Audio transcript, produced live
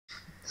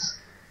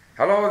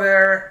Hello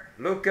there,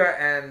 Luca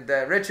and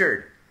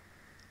Richard.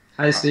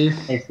 Hi, Steve.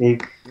 Hey, Steve.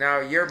 Now,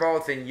 you're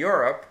both in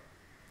Europe,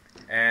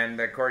 and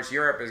of course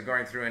Europe is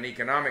going through an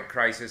economic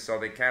crisis, so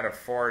they can't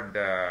afford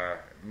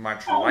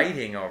much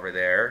lighting over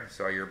there,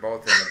 so you're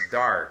both in the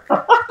dark.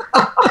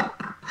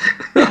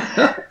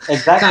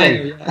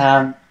 Exactly.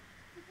 Kind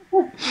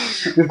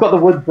of, We've got the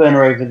wood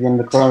burner over in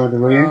the corner of the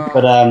room,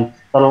 but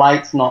the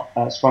light's not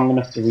strong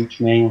enough to reach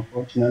me,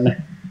 unfortunately.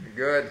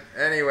 Good.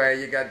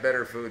 Anyway, you got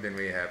better food than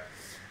we have.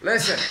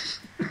 Listen,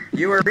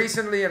 you were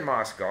recently in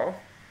Moscow,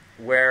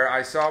 where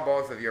I saw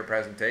both of your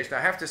presentations.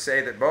 I have to say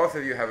that both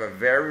of you have a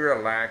very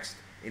relaxed,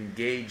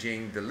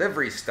 engaging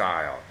delivery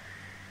style.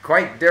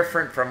 Quite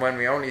different from when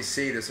we only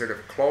see the sort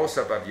of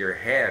close-up of your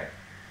head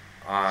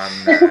on,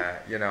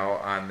 you know,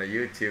 on the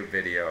YouTube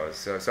videos.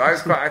 So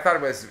I thought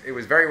it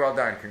was very well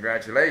done.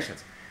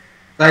 Congratulations.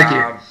 Thank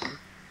you.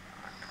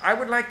 I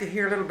would like to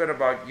hear a little bit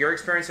about your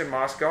experience in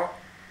Moscow,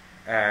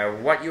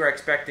 what you're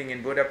expecting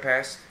in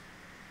Budapest,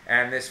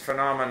 and this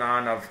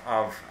phenomenon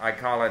of I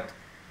call it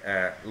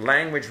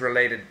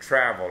language-related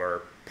travel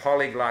or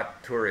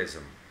polyglot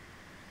tourism.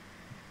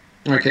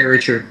 Okay,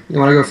 Richard, you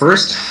want to go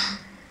first?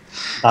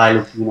 Dai,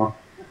 Lucino.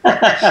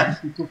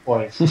 Tu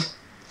puoi.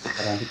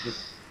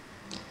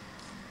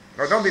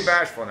 No, don't be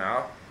bashful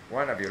now.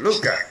 One of you.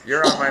 Luca,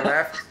 you're on my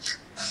left.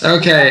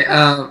 Okay,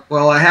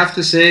 well, I have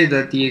to say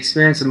that the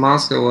experience in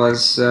Moscow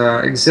was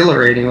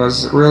exhilarating. It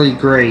was really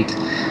great.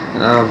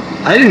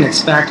 I didn't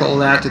expect all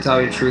that, to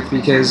tell you the truth,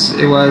 because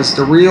it was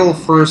the real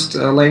first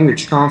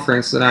language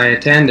conference that I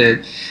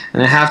attended,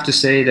 and I have to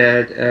say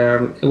that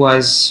it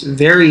was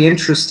very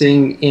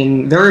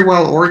interesting, very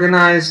well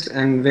organized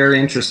and very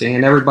interesting,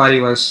 and everybody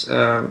was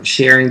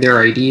sharing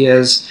their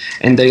ideas,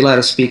 and they let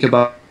us speak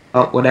about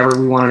whatever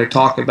we wanted to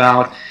talk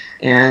about,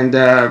 and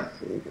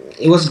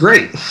it was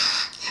great.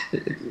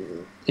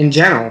 In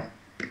general.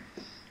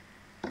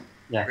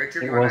 Yeah,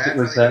 Richard, it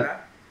was.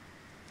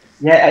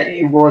 Yeah,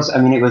 it was. I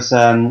mean, it was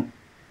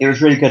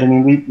really good. I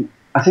mean,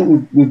 I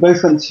think we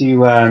both went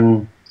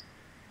to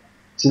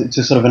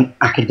sort of an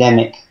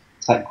academic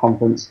type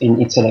conference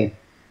in Italy,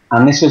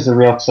 and this was a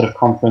real sort of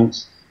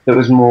conference that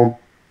was more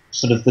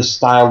sort of the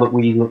style that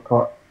we look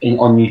at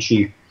on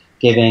YouTube,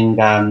 giving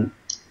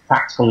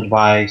practical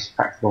advice,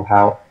 practical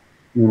help.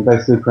 I mean,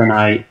 both Luca and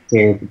I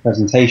did the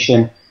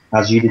presentation,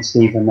 as you did,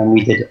 Steve, and then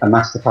we did a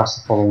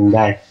masterclass the following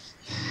day.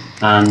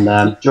 And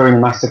during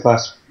the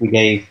masterclass, we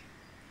gave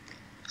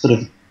sort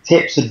of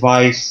tips,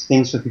 advice,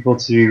 things for people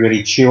to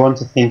really chew on,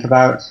 to think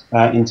about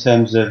in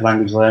terms of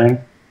language learning.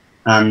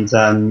 And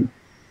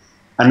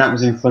that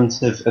was in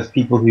front of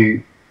people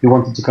who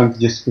wanted to come to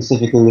just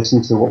specifically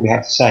listen to what we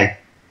had to say.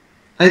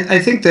 I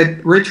think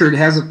that Richard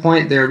has a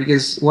point there,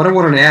 because what I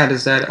wanted to add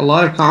is that a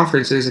lot of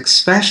conferences,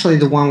 especially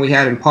the one we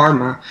had in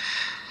Parma,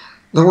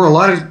 there were a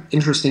lot of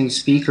interesting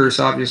speakers,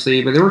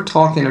 obviously, but they were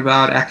talking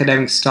about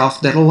academic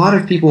stuff that a lot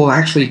of people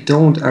actually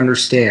don't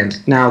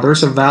understand. Now,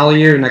 there's a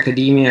value in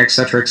academia,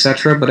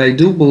 etc., but I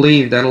do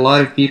believe that a lot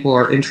of people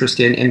are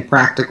interested in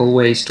practical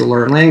ways to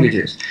learn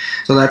languages.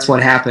 So that's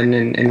what happened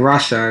in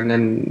Russia, and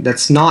then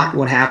that's not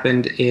what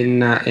happened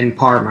in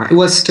Parma. It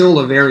was still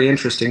a very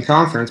interesting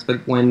conference,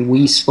 but when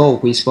we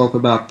spoke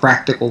about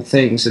practical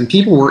things, and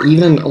people were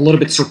even a little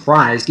bit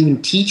surprised.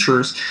 Even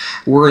teachers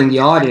were in the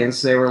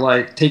audience. They were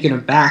like taken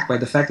aback by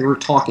the fact that we're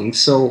talking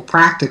so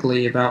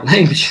practically about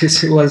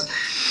languages. It was,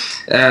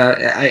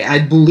 I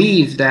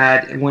believe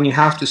that when you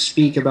have to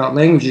speak about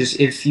languages,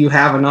 if you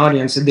have an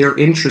audience that they're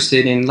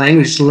interested in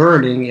language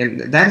learning,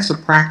 and that is a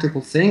practical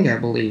thing, I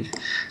believe.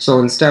 So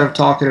instead of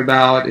talking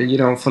about, you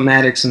know,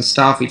 phonetics and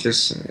stuff, we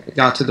just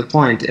got to the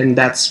point, and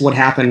that's what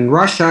happened in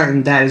Russia,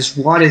 and that is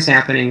what is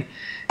happening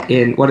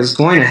what is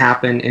going to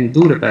happen in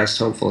Budapest,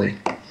 hopefully.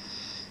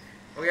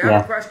 We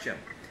have a question.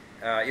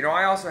 You know,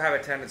 I also have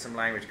attended some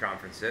language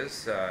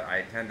conferences. I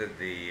attended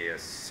the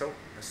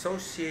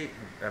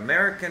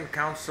American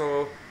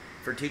Council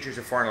for Teachers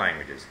of Foreign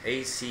Languages,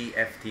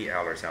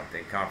 ACFTL or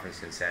something,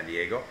 conference in San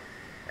Diego.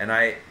 And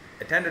I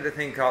attended a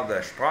thing called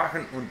the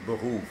Sprachen und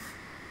Beruf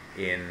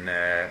in,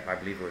 I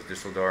believe it was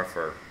Düsseldorf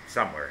or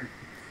somewhere.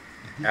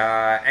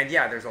 And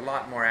yeah, there's a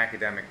lot more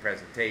academic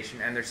presentation,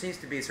 and there seems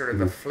to be sort of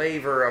the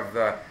flavor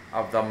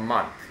of the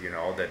month, you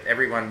know, that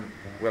everyone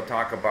will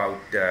talk about.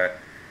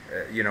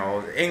 You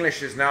know,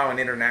 English is now an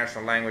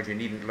international language. You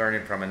needn't learn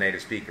it from a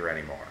native speaker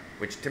anymore,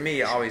 which to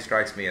me always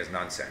strikes me as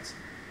nonsense.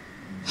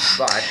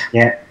 But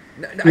yeah,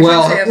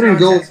 I wouldn't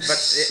go. But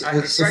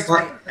it strikes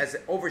me as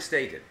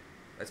overstated.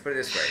 Let's put it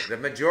this way: the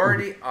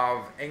majority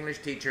of English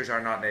teachers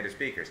are not native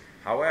speakers.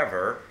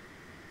 However,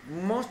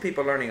 most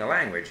people learning a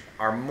language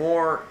are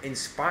more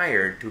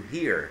inspired to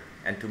hear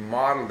and to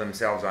model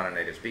themselves on a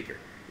native speaker,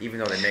 even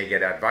though they may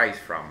get advice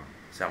from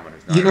someone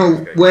who's not. You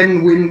know,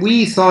 when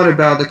we thought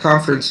about the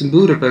conference in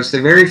Budapest,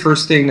 the very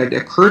first thing that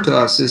occurred to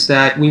us is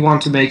that we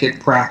want to make it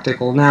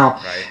practical.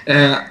 Now,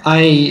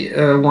 I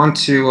want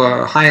to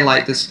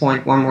highlight this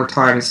point one more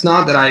time. It's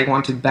not that I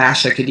want to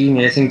bash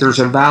academia. I think there's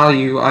a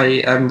value.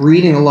 I'm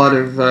reading a lot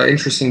of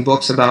interesting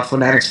books about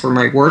phonetics for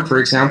my work, for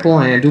example,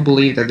 and I do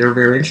believe that they're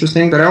very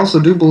interesting, but I also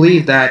do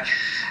believe that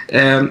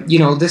you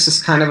know, this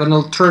is kind of an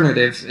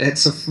alternative.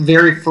 It's the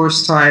very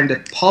first time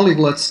that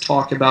polyglots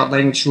talk about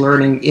language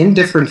learning in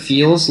different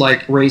fields,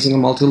 like raising a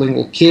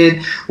multilingual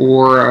kid,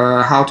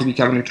 or how to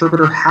become an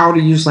interpreter, how to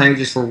use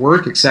languages for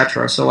work,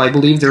 etc. So I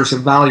believe there's a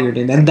value in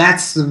it, and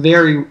that's the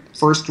very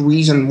first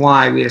reason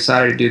why we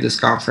decided to do this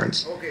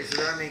conference. Okay,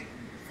 so let me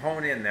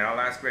hone in there. I'll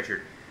ask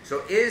Richard.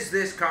 So is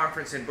this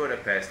conference in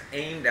Budapest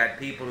aimed at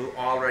people who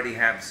already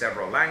have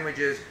several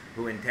languages,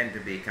 who intend to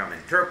become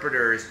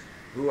interpreters,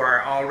 who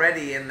are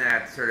already in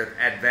that sort of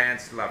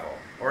advanced level?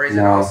 Or is it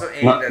also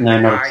aimed at the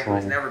guy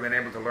who's never been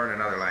able to learn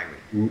another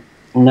language?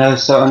 No,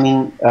 so I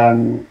mean,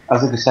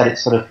 as Luca said,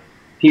 it's sort of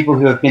people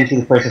who have been through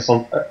the process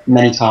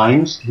many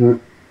times, who are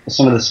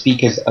some of the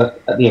speakers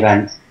at the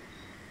event.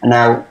 And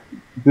now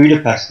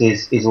Budapest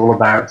is all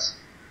about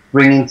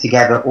bringing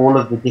together all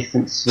of the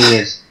different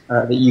spheres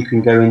that you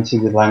can go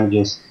into with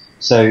languages.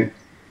 So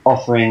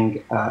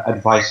offering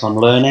advice on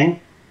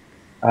learning,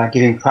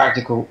 giving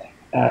practical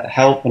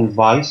help and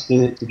advice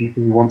to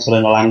people who want to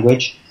learn a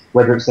language,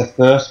 whether it's their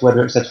first,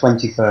 whether it's their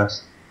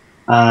 21st.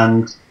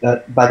 And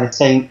at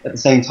the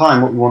same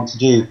time, what we want to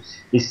do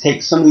is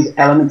take some of these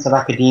elements of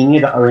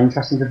academia that are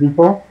interesting to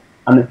people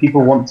and that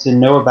people want to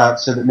know about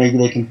so that maybe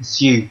they can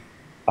pursue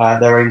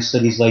their own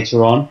studies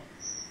later on.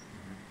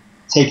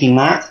 Taking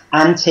that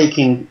and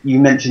taking, you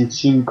mentioned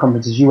 2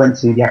 conferences you went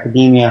to, the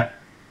academia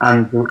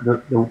and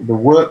the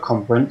work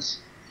conference,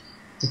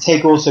 to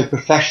take also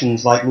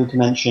professions like Luca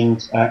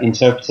mentioned,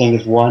 interpreting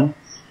as one,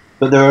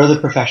 but there are other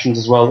professions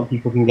as well that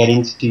people can get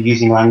into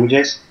using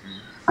languages,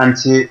 and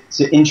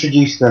to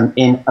introduce them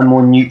in a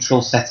more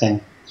neutral setting.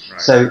 Right.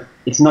 So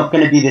it's not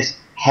going to be this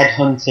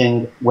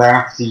headhunting, we're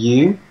after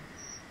you.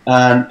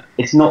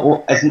 It's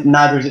not,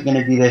 neither is it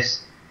going to be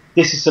this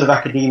is sort of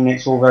academia,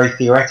 it's all very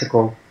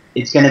theoretical.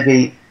 It's going to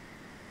be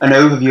an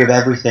overview of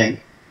everything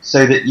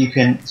so that you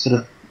can sort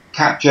of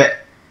capture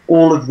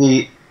all of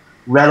the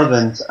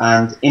relevant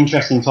and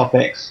interesting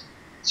topics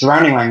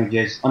surrounding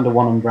languages under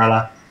one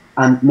umbrella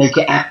and make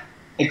it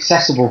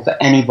accessible for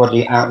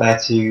anybody out there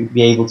to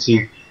be able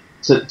to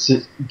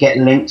get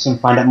links and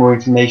find out more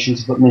information,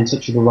 to put them in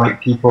touch with the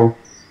right people.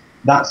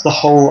 That's the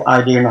whole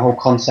idea and the whole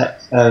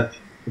concept of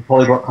the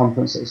Polyglot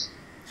conferences.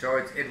 So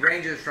it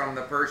ranges from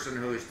the person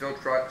who is still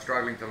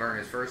struggling to learn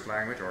his first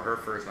language or her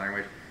first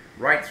language,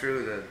 right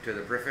through to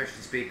the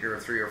proficient speaker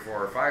of 3 or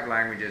 4 or 5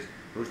 languages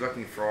who's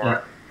looking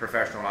for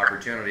professional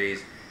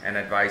opportunities and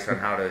advice on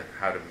how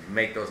to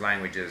make those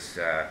languages,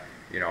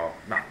 you know,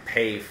 not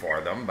pay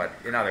for them, but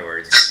in other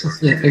words,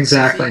 seek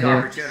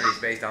opportunities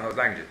based on those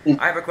languages.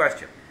 I have a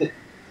question.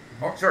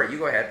 Oh, sorry, you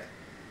go ahead.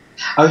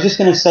 I was just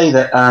going to say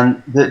that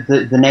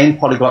the name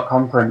Polyglot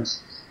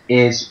Conference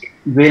is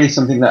really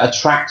something that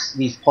attracts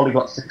these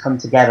polyglots to come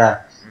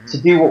together to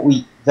do what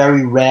we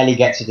very rarely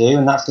get to do,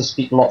 and that's to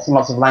speak lots and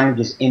lots of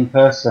languages in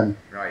person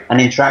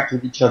and interact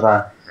with each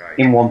other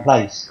in one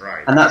place.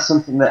 And that's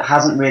something that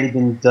hasn't really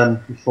been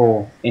done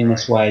before in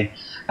this way.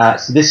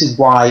 So this is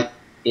why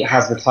it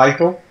has the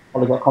title,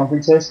 Polyglot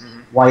Conferences,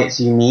 why it's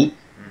unique,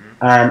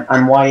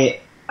 and why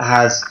it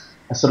has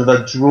a sort of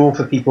a draw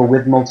for people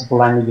with multiple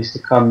languages to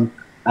come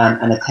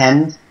and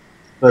attend.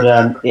 But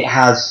it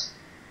has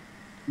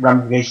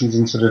ramifications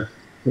in sort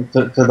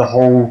of for the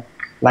whole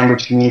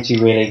language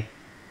community, really.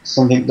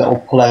 Something that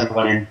will pull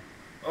everyone in.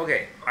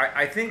 Okay,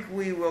 I think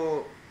we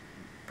will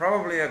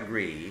probably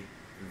agree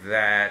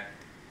that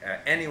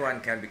anyone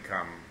can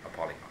become a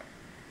polyglot.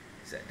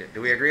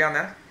 Do we agree on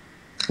that?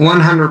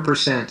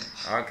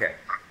 100%. Okay.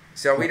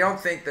 So we don't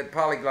think that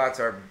polyglots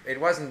are, it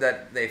wasn't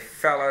that they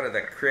fell out of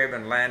the crib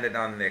and landed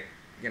on the,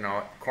 you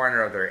know,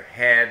 corner of their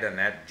head and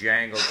that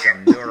jangled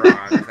some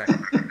neurons.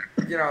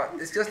 You know,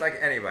 it's just like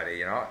anybody,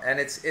 you know, and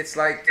it's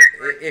like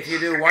if you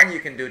do 1,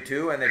 you can do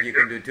 2, and if you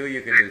can do 2,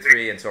 you can do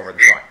 3, and so forth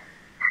and so on.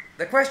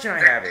 The question I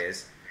have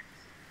is,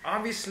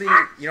 obviously,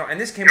 you know,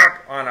 and this came up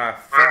on a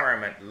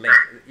forum at Link.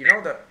 You know,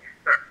 the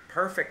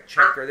perfect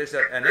checker. There's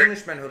an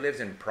Englishman who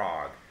lives in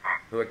Prague,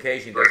 who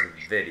occasionally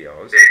does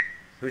videos,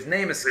 whose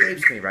name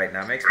escapes me right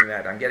now. Makes me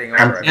mad. I'm getting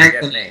older. I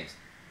forget names.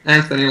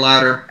 Anthony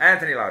Lauder.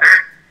 Anthony Lauder.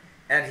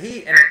 And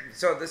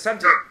so the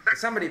subject,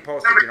 somebody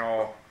posted, you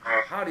know,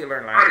 how do you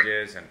learn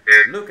languages? And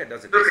Luca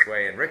does it this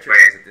way, and Richard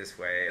does it this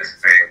way, and so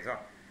forth and so on.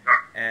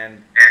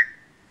 And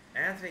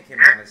Anthony came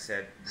on and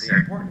said, the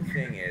important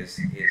thing is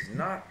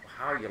not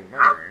how you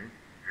learn.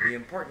 The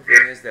important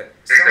thing is that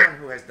someone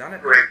who has done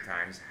it many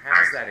times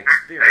has that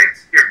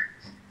experience.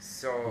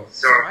 So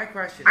my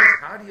question is,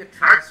 how do you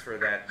transfer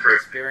that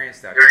experience,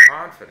 that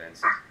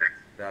confidence,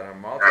 that a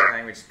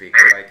multi-language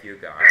speaker like you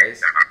guys,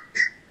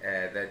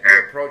 that you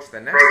approach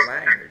the next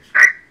language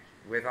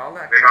with all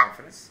that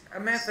confidence, a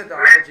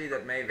methodology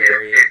that may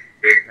vary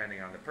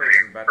depending on the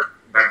person, but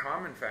the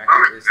common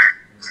factor is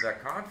the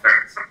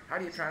confidence. How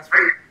do you transfer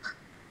it?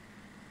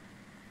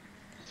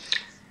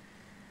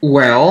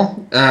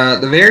 Well,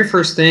 the very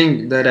first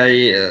thing that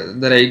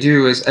I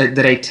do is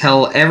that I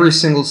tell every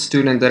single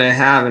student that I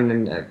have,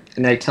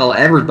 and I tell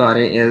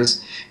everybody,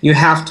 is you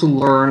have to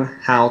learn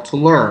how to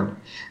learn.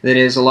 That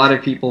is, a lot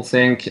of people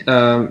think,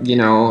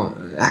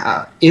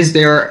 is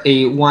there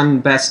a one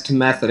best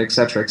method,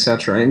 etc.,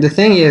 etc. And the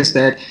thing is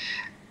that,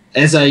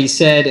 as I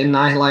said and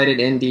highlighted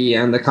in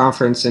the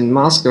conference in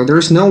Moscow,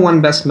 there's no one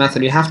best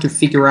method. You have to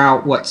figure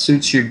out what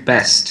suits you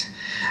best.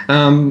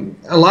 A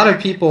lot of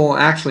people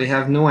actually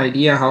have no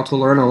idea how to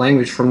learn a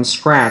language from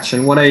scratch,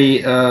 and what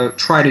I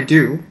tried to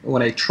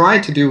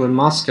do in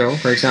Moscow,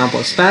 for example,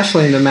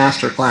 especially in the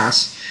master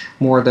class,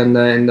 more than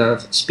in the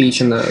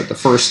speech in the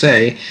first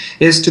day,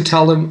 is to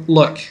tell them,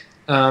 look,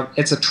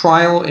 it's a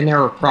trial and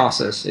error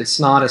process. It's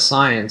not a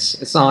science.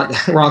 It's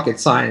not rocket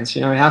science.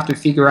 You have to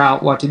figure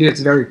out what to do.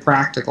 It's very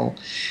practical.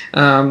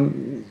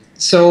 The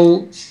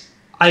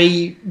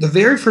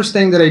very first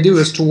thing that I do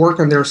is to work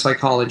on their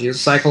psychology, a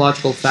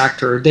psychological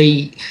factor.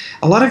 A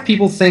lot of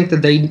people think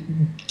that they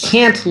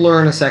can't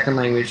learn a second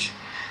language.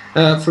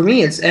 For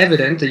me, it's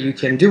evident that you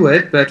can do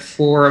it, but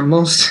for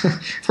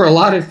a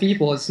lot of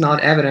people, it's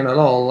not evident at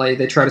all. Like,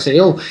 they try to say,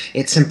 "Oh,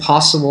 it's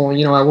impossible.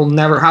 I will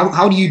never."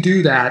 How do you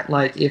do that?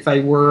 Like, if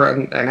I were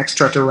an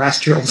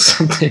extraterrestrial or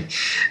something,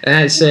 and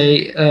I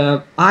say,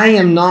 "I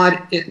am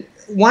not."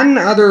 One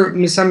other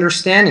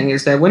misunderstanding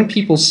is that when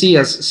people see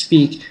us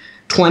speak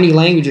 20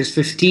 languages,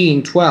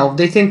 15, 12,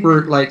 they think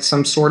we're like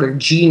some sort of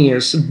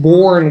genius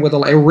born with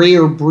a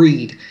rare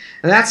breed.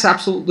 And that's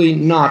absolutely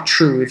not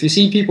true. If you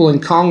see people in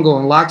Congo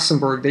and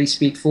Luxembourg, they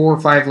speak 4 or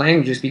 5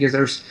 languages because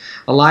there's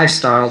a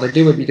lifestyle. They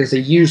do it because they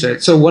use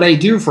it. So what I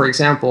do, for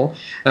example,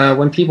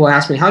 when people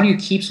ask me, how do you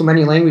keep so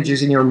many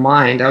languages in your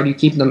mind? How do you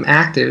keep them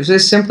active?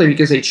 It's simply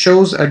because they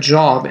chose a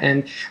job.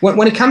 And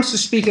when it comes to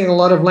speaking a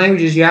lot of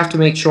languages, you have to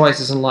make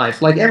choices in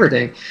life, like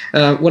everything.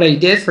 What I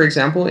did, for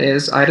example,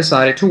 is I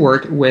decided to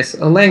work with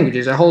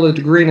languages. I hold a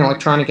degree in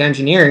electronic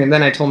engineering, and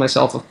then I told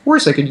myself, of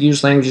course I could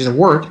use languages at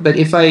work, but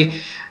if I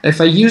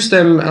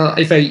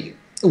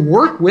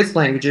work with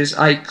languages,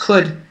 I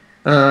could,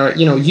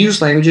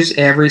 use languages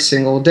every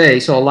single day.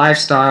 So a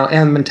lifestyle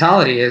and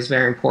mentality is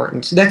very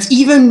important. That's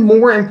even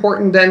more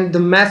important than the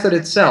method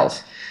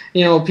itself.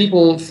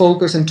 People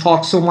focus and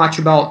talk so much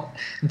about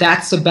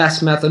that's the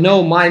best method.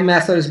 No, my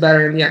method is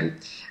better. And yeah,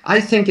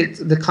 I think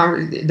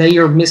they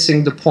are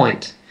missing the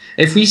point.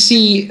 If we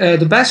see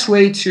the best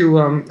way to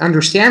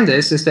understand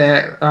this is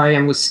that I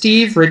am with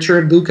Steve,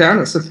 Richard, Luca,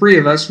 that's the 3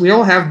 of us. We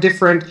all have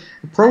different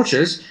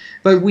approaches,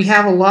 but we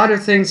have a lot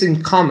of things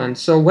in common.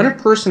 So when a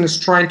person is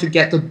trying to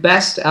get the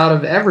best out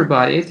of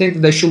everybody, I think that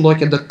they should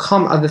look at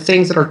the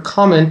things that are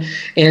common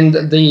in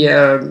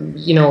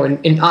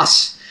in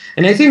us.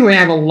 And I think we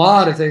have a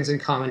lot of things in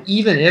common,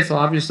 even if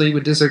obviously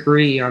we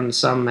disagree on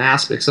some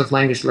aspects of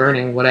language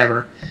learning,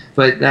 whatever.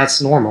 But that's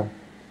normal.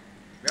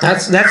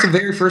 That's the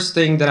very first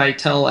thing that I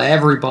tell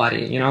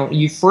everybody.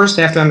 You first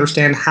have to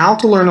understand how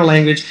to learn a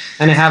language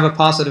and have a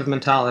positive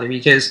mentality,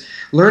 because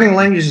learning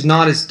language is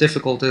not as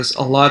difficult as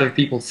a lot of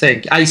people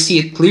think. I see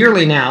it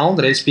clearly now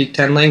that I speak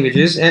 10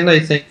 languages, and I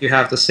think you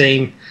have the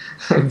same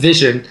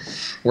vision,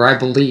 or I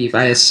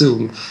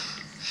assume.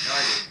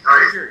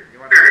 Richard, you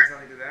want to add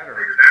something to that, or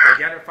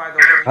identify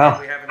those things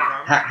that we have in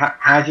common?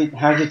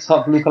 How do you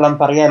top Luca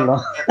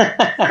Lampariello?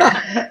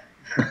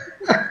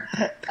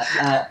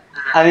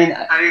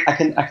 I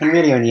can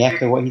really only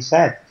echo what he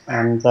said,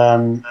 and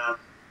for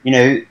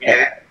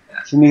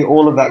me,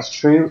 all of that's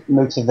true.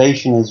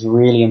 Motivation is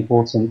really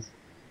important,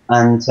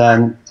 and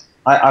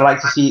I like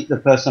to see the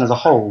person as a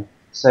whole.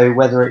 So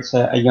whether it's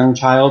a young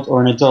child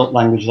or an adult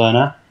language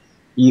learner,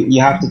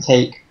 you have to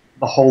take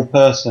the whole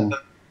person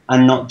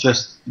and not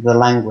just the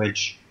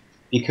language,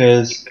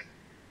 because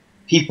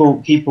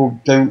people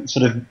don't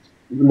sort of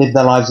live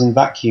their lives in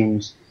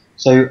vacuums.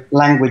 So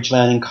language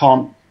learning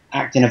can't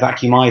act in a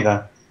vacuum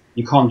either.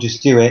 You can't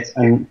just do it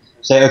and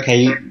say,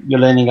 okay, you're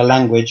learning a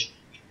language,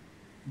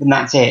 then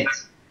that's it.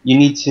 You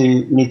need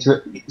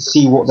to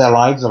see what their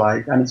lives are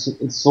like, and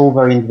it's all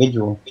very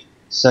individual.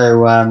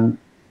 So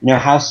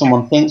how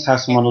someone thinks, how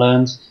someone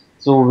learns,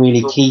 it's all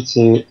really key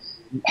to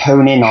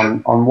hone in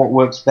on what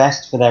works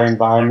best for their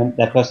environment,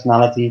 their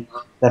personality,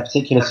 their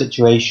particular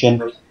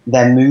situation,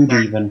 their mood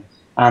even,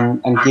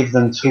 and give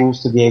them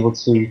tools to be able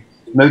to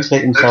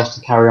motivate themselves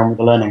to carry on with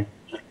the learning.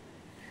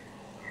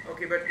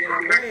 Okay, but in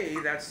a way,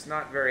 that's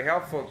not very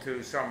helpful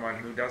to someone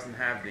who doesn't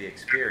have the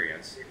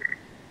experience,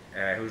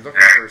 who's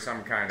looking for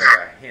some kind of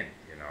a hint,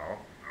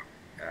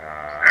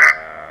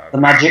 the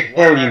magic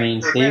pill, you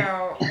mean, Steve?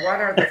 Well, what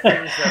are the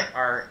things that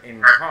are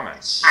in common?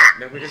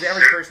 Because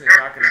every person is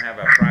not going to have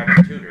a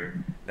private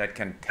tutor that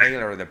can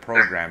tailor the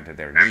program to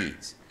their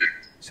needs.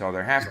 So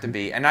there have to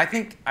be, and I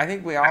think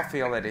we all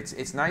feel that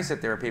it's nice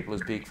that there are people who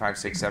speak 5,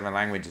 6, 7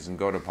 languages and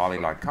go to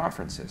polyglot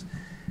conferences.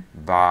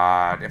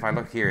 But if I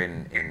look here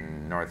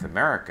in North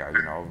America,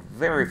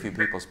 very few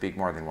people speak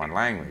more than 1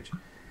 language.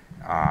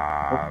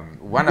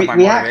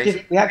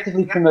 We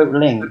actively promote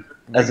Ling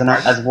as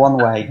one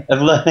way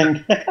of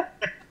learning.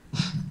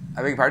 I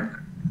beg your pardon?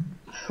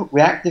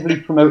 We actively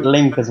promote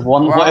Link as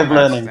one way of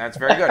learning. That's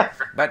very good.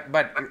 But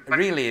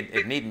really,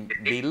 it needn't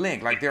be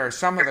Link. Like, there are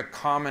some of the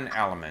common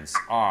elements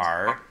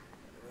are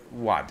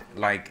what?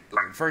 Like,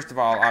 first of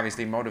all,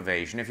 obviously,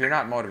 motivation. If you're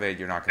not motivated,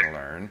 you're not going to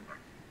learn.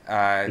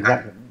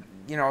 Exactly.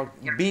 you know,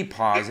 be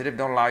positive.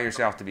 Don't allow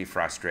yourself to be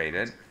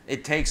frustrated.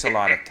 It takes a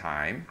lot of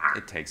time.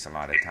 It takes a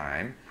lot of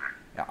time.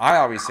 I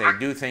always say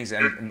do things,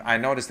 and I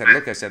noticed that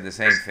Luca said the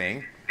same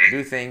thing.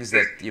 Do things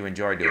that you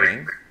enjoy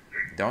doing.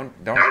 Don't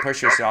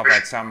push yourself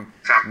at some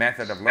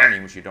method of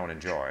learning which you don't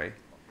enjoy.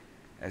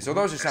 So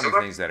those are some of the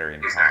things that are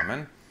in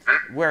common.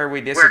 Where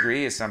we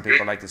disagree is some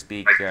people like to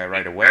speak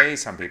right away.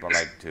 Some people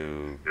like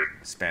to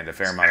spend a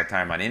fair amount of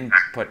time on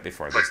input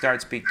before they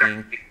start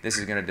speaking. This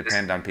is going to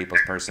depend on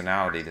people's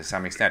personality to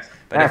some extent.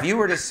 But if you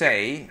were to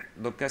say,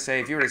 Luca,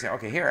 if you were to say,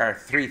 okay, here are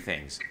 3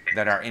 things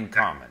that are in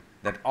common,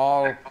 that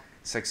all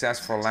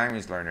successful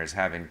language learners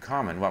have in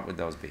common, what would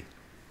those be?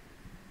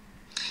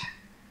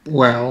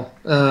 Well,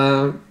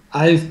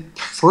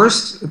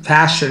 first,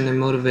 passion and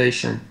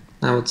motivation,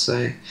 I would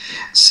say.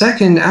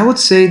 Second, I would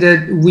say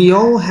that we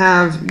all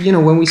have, you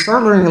know, when we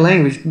start learning a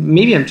language,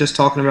 maybe I'm just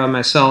talking about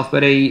myself,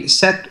 but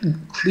set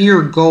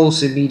clear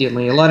goals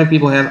immediately. A lot of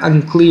people have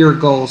unclear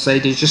goals. They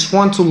just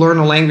want to learn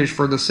a language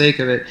for the sake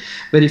of it.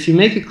 But if you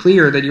make it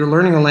clear that you're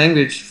learning a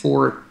language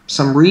for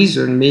some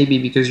reason, maybe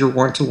because you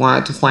want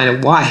to find a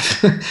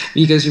wife,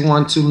 because you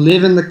want to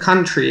live in the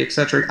country,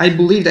 etc. I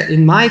believe that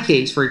in my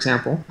case, for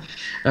example,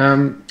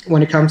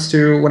 when it comes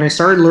to when I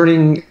started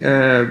learning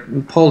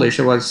Polish,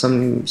 it was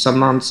some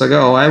months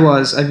ago.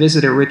 I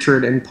visited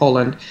Richard in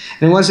Poland,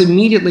 and it was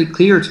immediately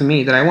clear to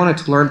me that I wanted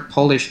to learn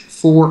Polish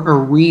for a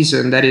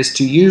reason. That is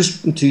to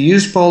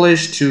use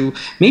Polish, to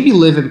maybe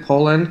live in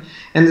Poland.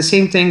 And the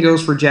same thing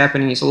goes for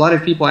Japanese. A lot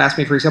of people ask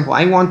me, for example,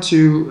 I want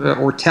to,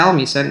 or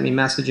send me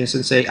messages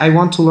and say, I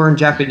want to learn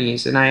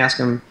Japanese. And I ask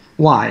them,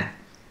 why?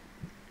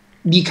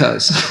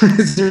 Because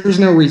there's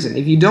no reason.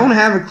 If you don't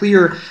have a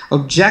clear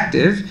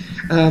objective,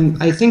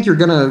 I think you're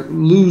going to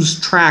lose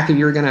track.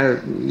 You're going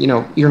to,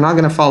 you're not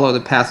going to follow the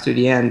path to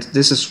the end.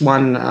 This is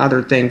one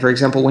other thing. For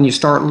example, when you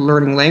start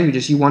learning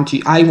languages,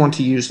 I want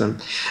to use them.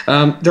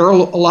 There are a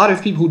lot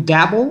of people who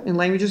dabble in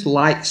languages,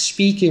 like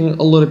speaking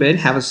a little bit,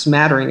 have a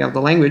smattering of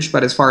the language.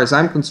 But as far as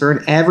I'm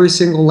concerned, every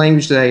single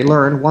language that I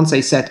learn, once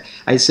I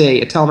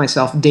tell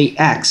myself day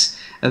X,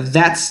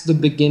 that's the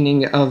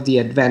beginning of the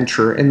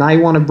adventure, and I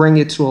want to bring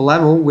it to a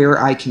level where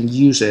I can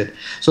use it.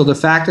 So the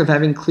fact of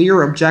having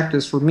clear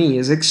objectives for me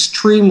is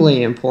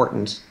extremely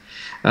important.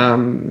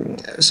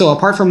 So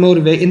apart from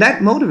motivate, and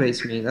that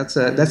motivates me. That's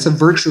a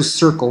virtuous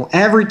circle.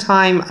 Every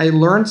time I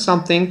learn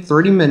something,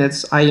 30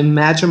 minutes, I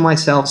imagine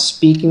myself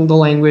speaking the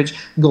language,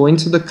 going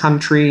to the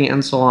country,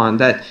 and so on.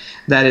 That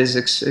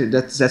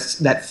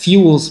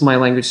fuels my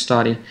language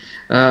study,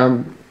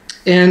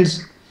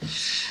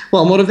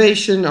 Well,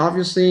 motivation,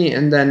 obviously,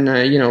 and then,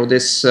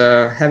 this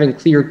having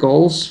clear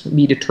goals,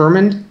 be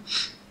determined,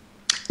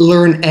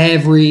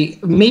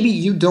 maybe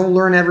you don't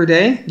learn every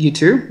day, you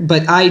too,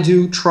 but I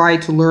do try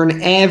to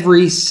learn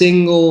every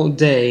single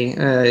day.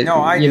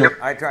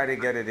 I try to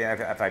get it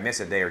if I miss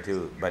a day or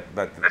two, but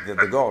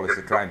the goal is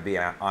to try and be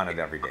on it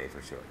every day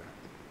for sure.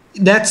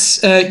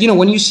 That's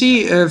when you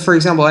see, for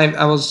example,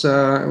 I was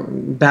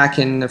back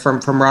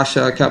from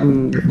Russia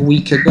a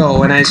week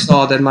ago, and I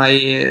saw that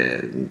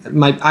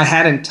I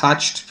hadn't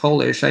touched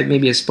Polish.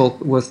 I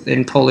spoke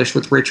in Polish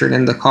with Richard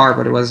in the car,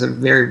 but it was a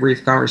very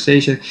brief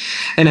conversation,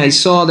 and I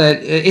saw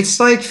that it's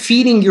like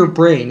feeding your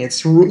brain.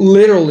 It's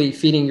literally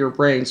feeding your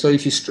brain. So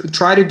if you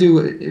try to do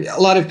it,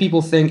 a lot of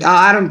people think,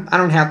 I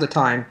don't have the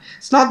time.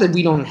 It's not that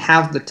we don't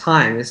have the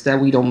time; it's that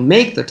we don't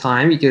make the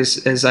time,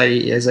 because as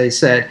I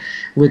said,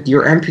 with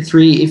your MP3,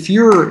 if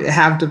you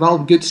have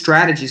developed good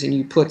strategies and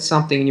you put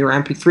something in your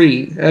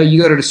MP3, you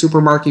go to the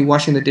supermarket,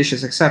 washing the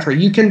dishes, etc.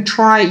 You can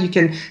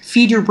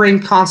feed your brain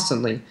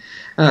constantly,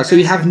 so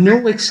you have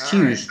no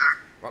excuse.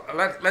 Right.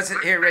 Well, let's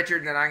hear Richard,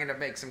 and then I'm going to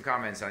make some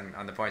comments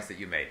on the points that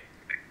you made.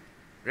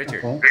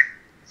 Richard. Okay.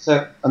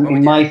 So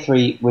my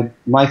three would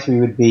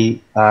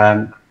be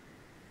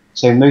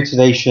so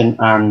motivation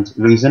and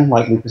reason,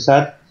 like Luca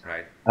said.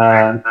 Right.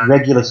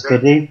 Regular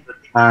study,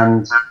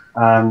 and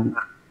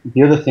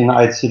the other thing that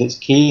I'd say that's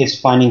key is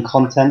finding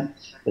content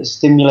that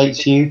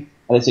stimulates you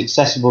and it's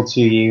accessible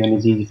to you and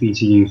is easy for you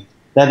to use.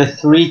 They're the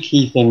 3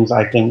 key things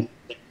I think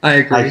I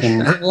agree. I can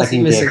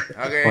give.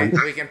 Okay,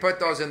 we can put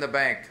those in the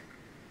bank.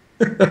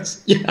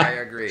 Yeah. I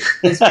agree.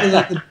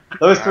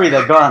 Those 3,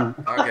 they're gone.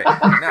 Okay.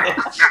 Now,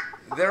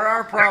 there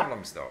are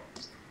problems though.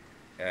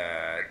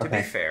 To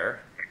be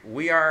fair,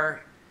 we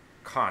are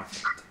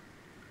confident.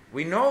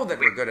 We know that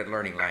we're good at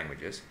learning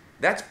languages.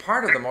 That's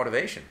part of the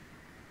motivation.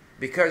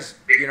 Because,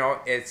 we know,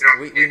 it's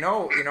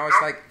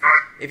like,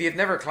 if you've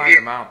never climbed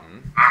a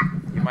mountain,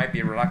 you might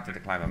be reluctant to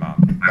climb a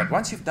mountain. But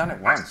once you've done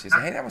it once, you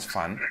say, hey, that was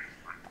fun.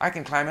 I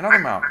can climb another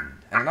mountain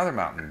and another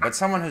mountain. But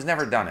someone who's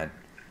never done it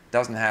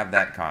doesn't have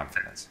that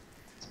confidence.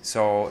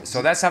 So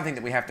that's something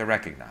that we have to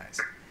recognize.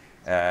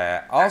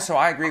 Also,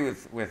 I agree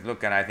with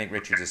Luca, and I think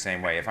Richard's the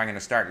same way. If I'm going to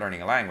start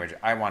learning a language,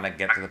 I want to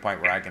get to the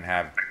point where I can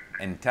have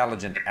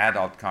intelligent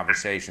adult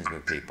conversations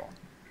with people.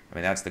 I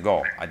mean, that's the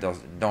goal. I don't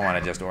want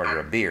to just order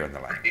a beer in the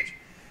language.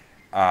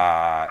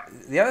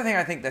 The other thing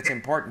I think that's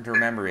important to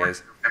remember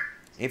is,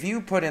 if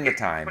you put in the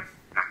time,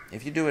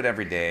 if you do it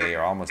every day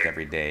or almost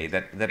every day,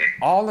 that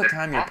all the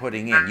time you're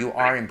putting in, you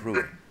are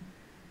improving.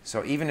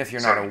 So even if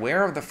you're not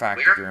aware of the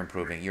fact that you're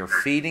improving, you're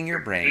feeding your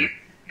brain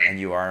and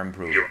you are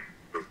improving.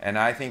 And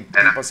I think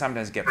people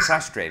sometimes get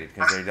frustrated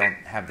because they don't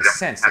have the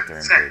sense that they're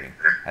improving.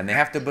 And they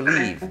have to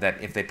believe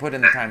that if they put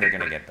in the time, they're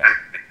going to get better.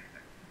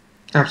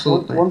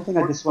 Absolutely. One thing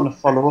I just want to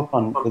follow up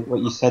on with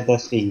what you said there,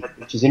 Steve,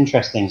 which is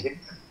interesting.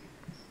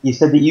 You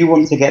said that you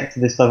want to get to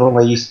this level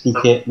where you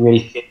speak it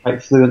really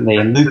quite fluently,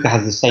 and Luca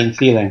has the same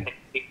feeling.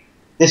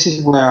 This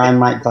is where I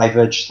might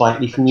diverge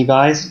slightly from you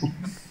guys,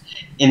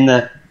 in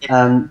that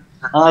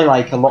I,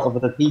 like a lot of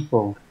other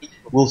people,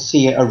 will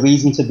see a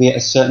reason to be at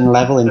a certain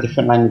level in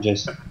different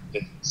languages.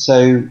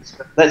 So,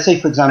 let's say,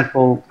 for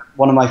example,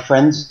 one of my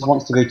friends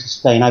wants to go to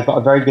Spain. I've got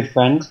a very good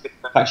friend.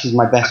 In fact, she's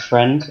my best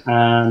friend,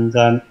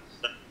 and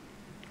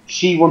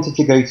she wanted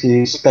to go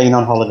to Spain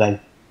on holiday.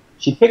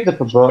 She picked up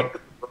a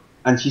book,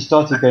 and she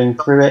started going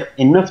through it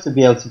enough to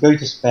be able to go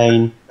to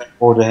Spain,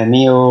 order her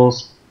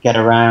meals, get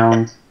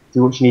around,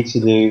 do what she needs to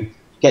do,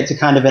 get to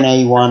kind of an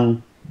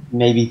A1,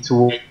 maybe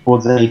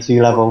towards an A2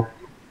 level,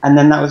 and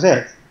then that was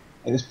it.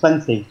 It was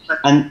plenty.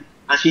 And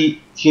she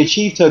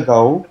achieved her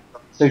goal,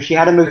 so she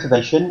had a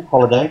motivation,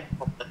 holiday.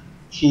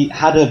 She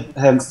had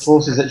her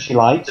courses that she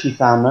liked, she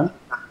found them.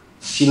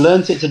 She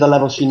learnt it to the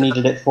level she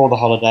needed it for the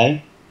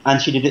holiday,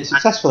 and she did it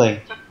successfully.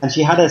 And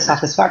she had a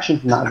satisfaction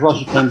from that as well.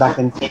 She came back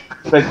and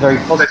spoke very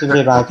positively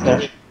about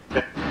it.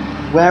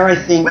 Where I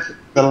think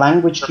the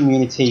language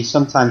community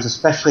sometimes,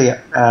 especially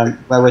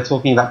where we're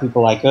talking about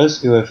people like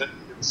us who are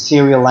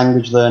serial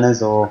language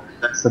learners or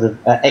sort of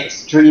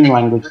extreme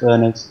language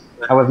learners,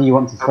 however you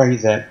want to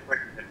phrase it,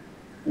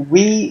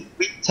 we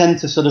tend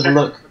to sort of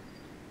look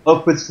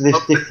upwards to this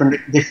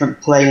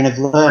different plane of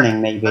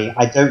learning, maybe.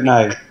 I don't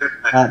know.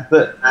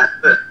 But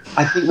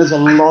I think there's a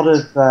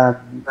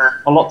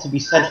lot to be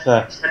said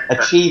for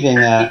achieving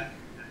a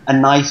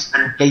nice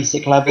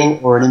basic level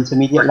or an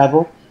intermediate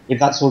level, if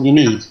that's all you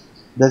need.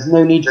 There's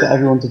no need for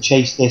everyone to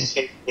chase this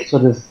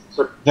sort of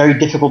very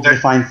difficult to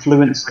define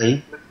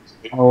fluency,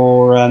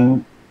 or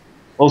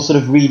sort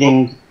of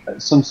reading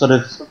some sort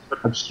of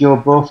obscure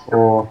book,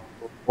 or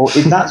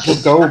if that's your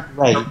goal,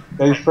 great,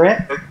 go for it.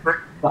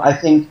 But I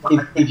think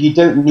if you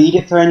don't need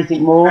it for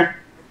anything more,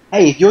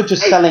 hey, if you're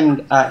just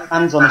selling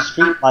fans on the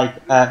street like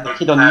the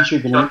kid on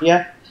YouTube in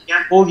India,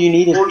 all you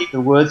need is the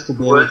words to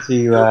be able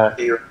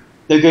to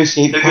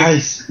negotiate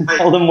price,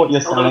 tell them what you're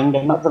selling,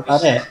 and that's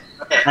about it.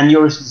 And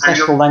you're a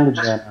successful language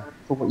learner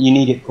for what you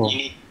need it for.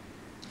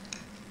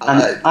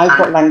 And I've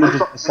got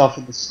languages myself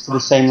to the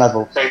same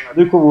level.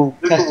 Luca will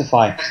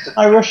testify.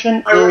 My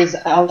Russian is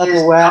at a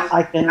level where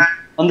I can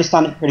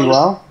understand it pretty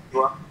well.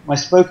 My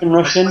spoken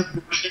Russian,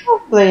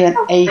 probably an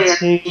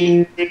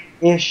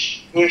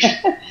A2-ish.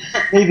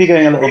 Maybe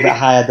going a little bit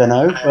higher, I don't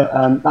know,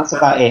 but that's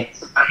about it.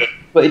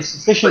 But it's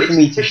sufficient for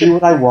me to do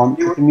what I want,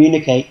 to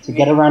communicate, to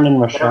get around in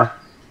Russia,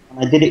 and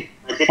I did it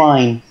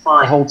fine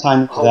the whole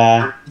time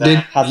there.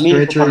 Had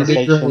meaningful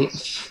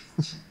conversations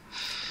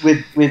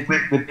with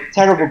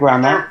terrible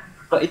grammar,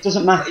 but it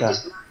doesn't matter.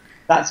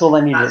 That's all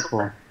I need it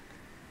for.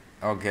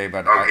 Okay,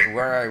 but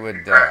where I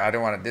would, I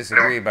don't want to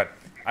disagree, but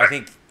I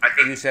think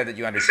you said that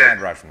you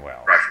understand Russian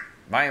well.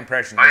 My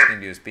impression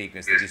listening to you speak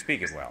is that you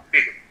speak it well.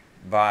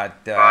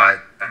 But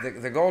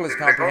the goal is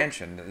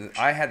comprehension.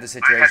 I had the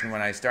situation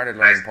when I started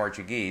learning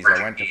Portuguese.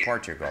 I went to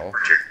Portugal,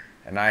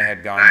 and I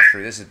had gone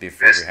through, this is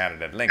before we had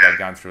it at Link, I'd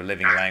gone through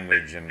Living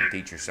Language and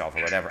Teach Yourself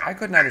or whatever. I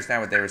couldn't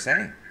understand what they were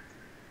saying.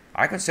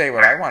 I could say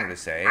what I wanted to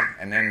say,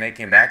 and then they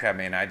came back at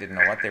me and I didn't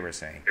know what they were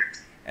saying.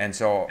 And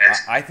so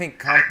I think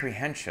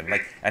comprehension,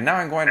 and now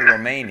I'm going to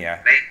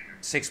Romania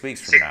 6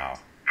 weeks from now.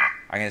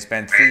 I'm going to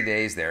spend 3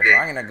 days there, so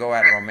I'm going to go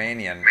at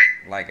Romanian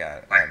like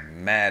a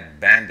mad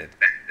bandit.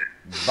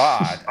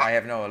 But I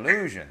have no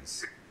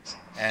illusions,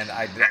 and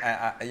I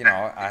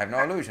have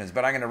no illusions.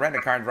 But I'm going to rent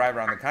a car and drive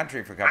around the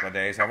country for a couple of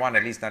days. I want to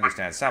at least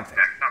understand something,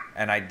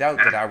 and I doubt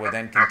that I will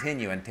then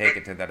continue and take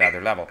it to that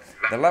other level.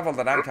 The level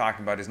that I'm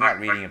talking about is not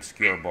reading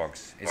obscure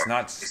books. It's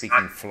not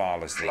speaking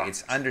flawlessly.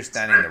 It's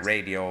understanding the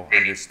radio,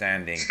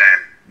 understanding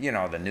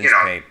the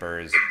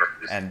newspapers,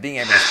 and being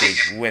able to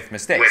speak with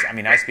mistakes. I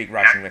mean, I speak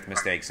Russian with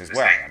mistakes as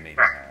well. I mean,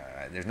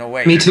 there's no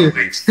way you can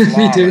be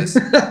flawless.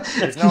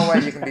 There's no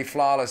way you can be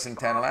flawless in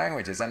 10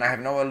 languages, and I have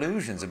no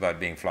illusions about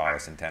being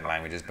flawless in 10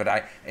 languages,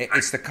 but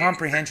it's the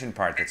comprehension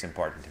part that's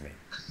important to me.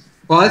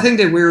 Well, I think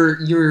that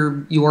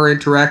you are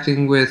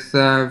interacting with,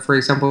 for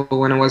example,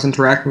 when I was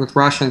interacting with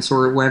Russians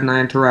or when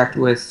I interact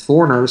with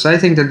foreigners, I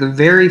think that the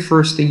very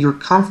first thing, you're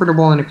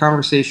comfortable in a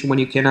conversation when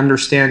you can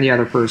understand the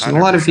other person. 100%.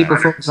 A lot of people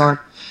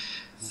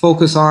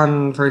focus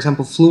on, for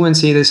example,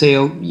 fluency. They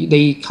say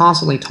they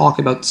constantly talk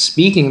about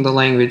speaking the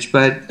language,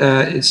 but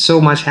it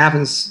so much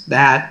happens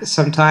that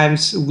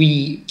sometimes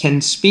we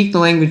can speak the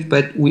language,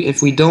 but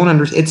if we don't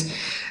understand,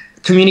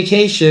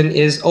 communication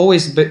is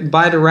always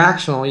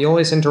bidirectional. You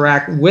always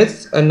interact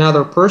with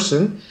another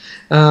person,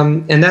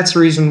 and that's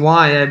the reason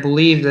why I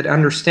believe that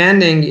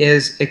understanding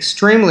is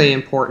extremely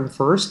important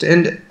first.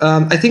 And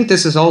I think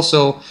this is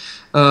also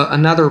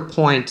another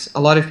point.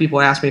 A lot of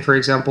people ask me, for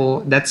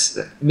example,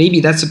 maybe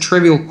that's a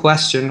trivial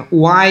question.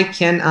 Why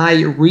can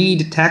I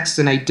read text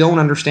and I don't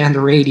understand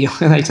the radio?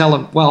 And I tell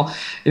them, well,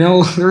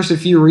 there's a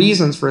few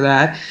reasons for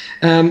that,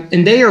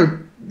 and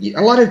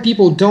a lot of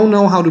people don't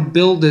know how to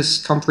build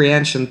this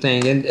comprehension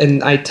thing,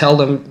 and I tell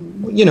them,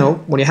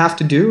 what you have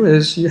to do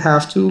is you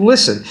have to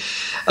listen.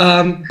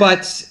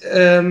 But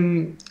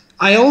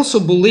I also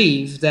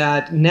believe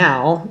that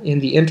now, in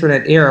the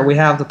internet era, we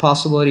have the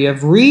possibility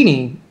of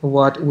reading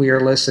what we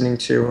are listening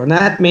to, and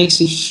that makes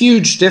a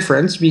huge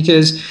difference,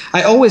 because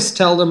I always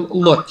tell them,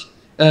 look,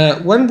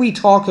 when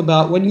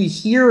you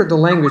hear the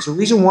language, the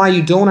reason why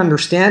you don't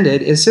understand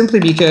it is simply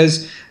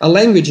because a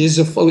language is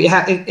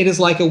it is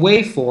like a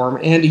waveform,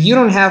 and you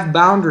don't have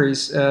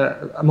boundaries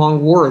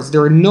among words.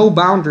 There are no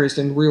boundaries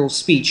in real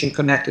speech, in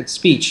connected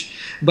speech.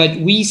 But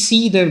we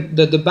see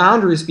the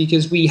boundaries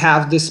because we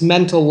have this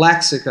mental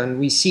lexicon.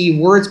 We see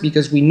words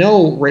because we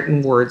know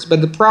written words. But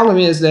the problem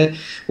is that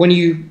when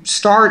you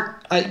start,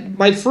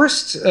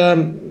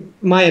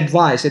 my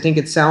advice, I think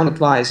it's sound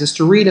advice, is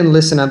to read and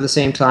listen at the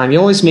same time. You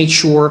always make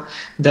sure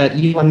that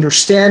you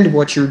understand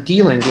what you're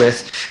dealing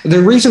with.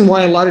 The reason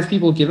why a lot of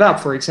people give up,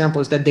 for example,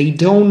 is that they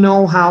don't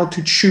know how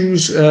to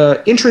choose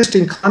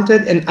interesting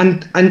content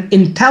and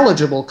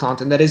unintelligible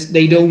content. That is,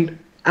 they don't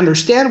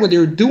understand what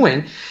they're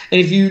doing.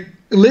 And if you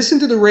listen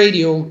to the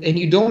radio and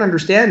you don't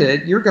understand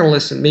it, you're going to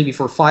listen maybe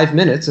for 5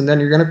 minutes, and then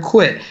you're going to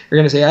quit. You're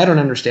going to say, I don't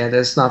understand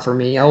this, it's not for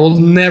me, I will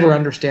never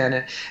understand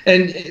it.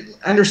 And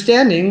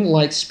understanding,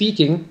 like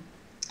speaking,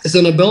 is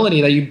an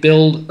ability that you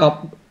build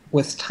up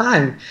with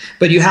time,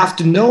 but you have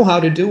to know how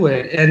to do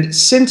it. And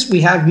since we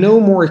have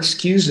no more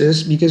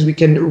excuses, because we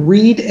can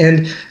read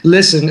and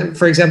listen,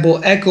 for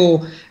example, Echo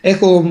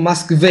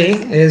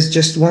Moskve is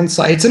just one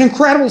site. It's an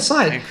incredible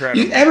site.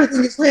 Incredible.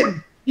 Everything is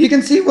written. You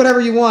can see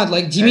whatever you want,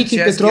 like Dimitri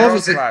Petrov.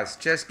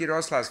 Český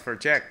rozhlas for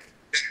Czech.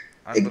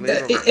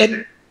 Unbelievable.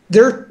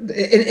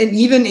 And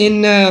even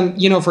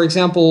in, for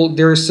example,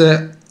 there's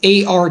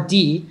ARD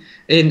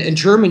in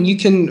German. You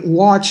can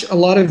watch a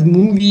lot of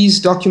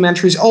movies,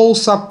 documentaries, all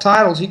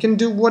subtitles. You can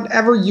do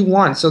whatever you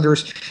want. So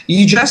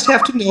you just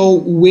have to know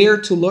where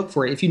to look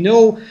for it. If you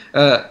know,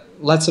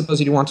 let's suppose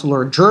you want to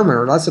learn German,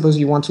 or let's suppose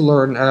you want to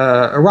learn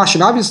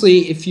Russian.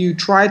 Obviously, if you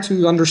try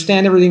to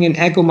understand everything in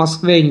Echo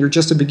Moskve and you're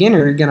just a beginner,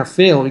 you're going to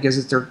fail,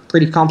 because they're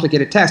pretty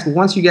complicated texts. But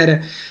once you get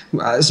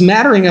a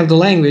smattering of the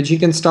language, you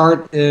can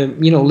start,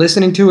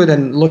 listening to it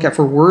and look out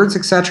for words,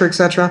 etc.,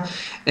 etc.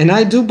 And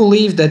I do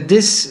believe that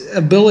this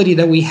ability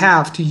that we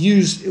have to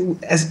use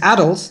as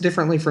adults,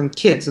 differently from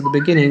kids at the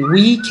beginning,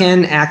 we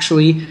can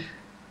actually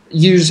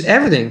use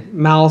everything: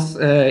 mouth,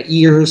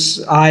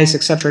 ears, eyes,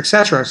 etc.,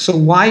 etc. So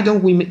why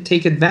don't we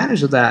take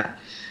advantage of that?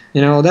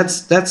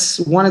 That's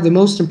one of the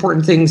most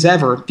important things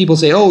ever. People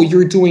say, oh,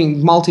 you're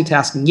doing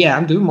multitasking. Yeah,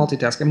 I'm doing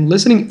multitasking. I'm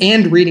listening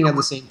and reading at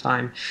the same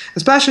time.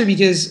 Especially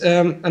because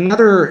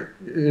another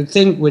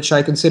thing which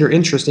I consider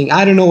interesting,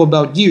 I don't know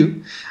about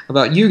you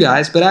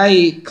guys, but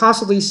I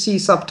constantly see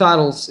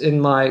subtitles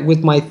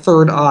with my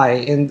third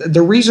eye. And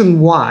the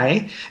reason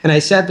why, and I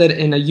said that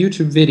in a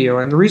YouTube video,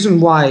 and the reason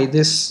why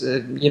this,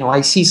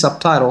 I see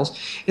subtitles,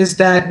 is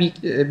that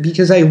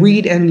because I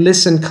read and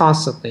listen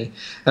constantly.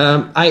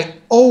 I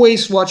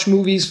always watch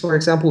movies, for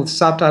example, with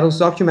subtitles,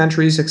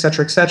 documentaries,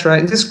 etc., etc.,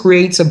 and this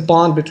creates a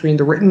bond between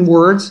the written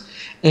words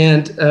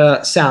and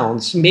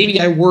sounds. Maybe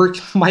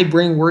my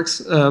brain works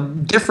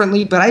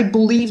differently, but I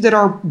believe that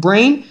our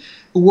brain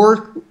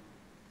works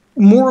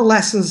more or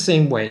less in the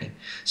same way.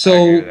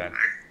 So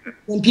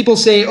when people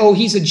say, oh,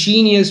 he's a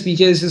genius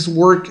because his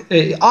work,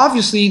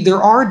 obviously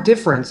there are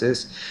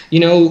differences.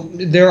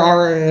 There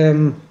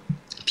are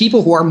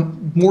people who are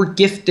more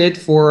gifted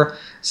for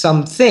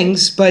some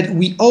things, but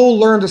we all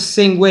learn the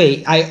same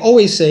way. I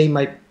always say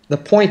the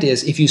point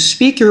is, if you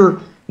speak your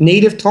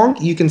native tongue,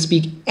 you can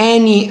speak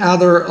any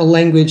other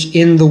language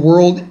in the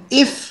world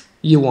if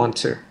you want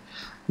to.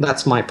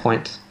 That's my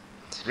point.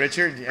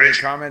 Richard, any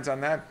comments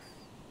on that?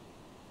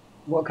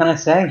 What can I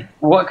say?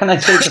 What can I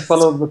say to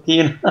follow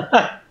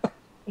Luca?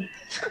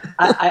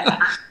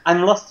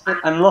 I'm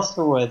lost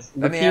for words.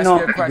 Let me ask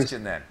you a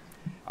question then.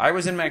 I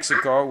was in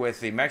Mexico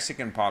with the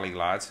Mexican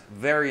polyglots,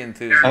 very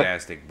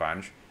enthusiastic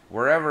bunch.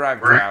 Wherever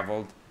I've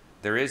traveled,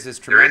 there is this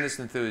tremendous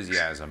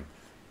enthusiasm.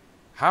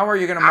 How are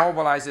you going to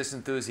mobilize this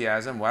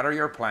enthusiasm? What are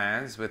your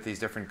plans with these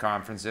different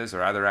conferences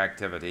or other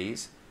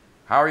activities?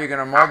 How are you going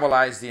to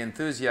mobilize the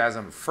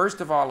enthusiasm,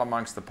 first of all,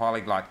 amongst the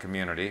polyglot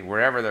community,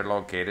 wherever they're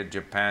located,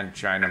 Japan,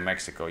 China,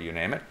 Mexico, you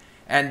name it?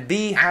 And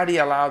B, how do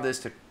you allow this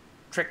to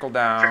trickle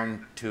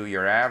down to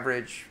your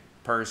average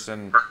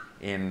person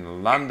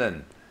in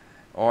London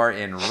or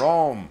in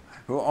Rome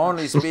who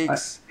only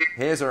speaks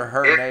his or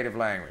her native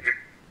language?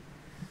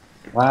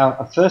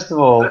 Wow! First of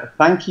all,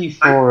 thank you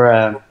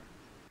for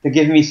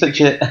giving me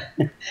such a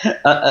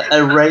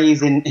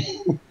raise in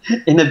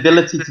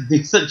ability to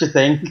do such a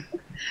thing.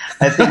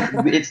 I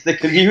think it's the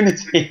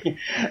community.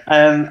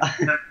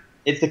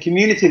 It's the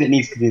community that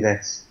needs to do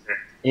this.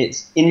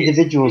 It's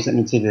individuals that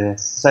need to do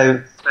this.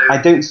 So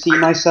I don't see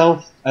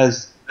myself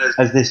as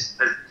this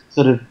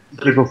sort of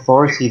big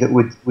authority that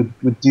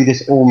would do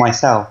this all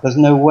myself. There's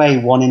no way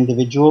one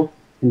individual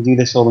can do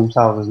this all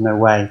themselves. There's no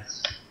way.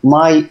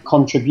 My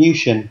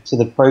contribution to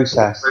the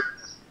process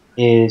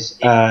is,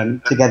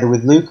 together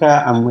with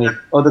Luca and with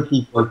other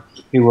people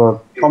who are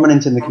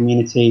prominent in the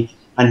community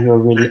and who are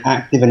really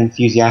active and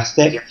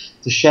enthusiastic,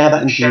 to share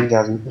that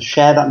enthusiasm, to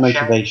share that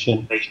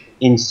motivation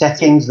in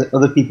settings that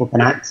other people can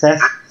access.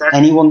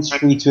 Anyone's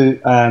free to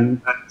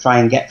try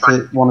and get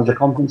to one of the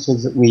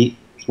conferences that we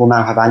will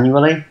now have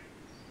annually,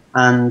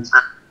 and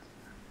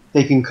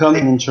they can come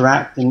and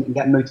interact and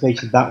get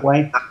motivated that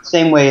way.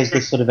 Same way as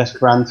this sort of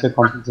Esperanto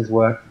conferences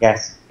work, I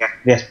guess,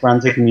 the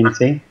Esperanto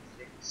community.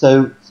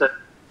 So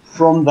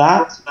from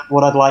that,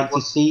 what I'd like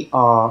to see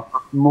are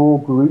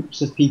more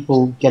groups of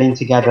people getting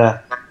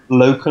together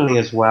locally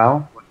as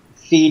well,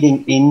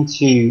 feeding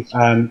into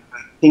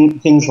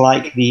things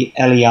like the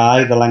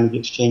LEI, the Language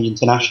Exchange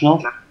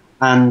International,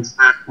 and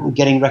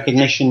getting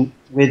recognition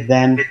with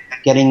them,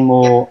 getting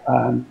more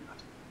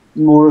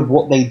of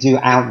what they do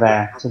out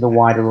there to the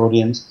wider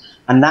audience.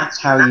 And that's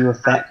how you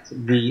affect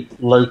the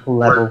local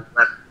level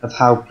of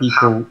how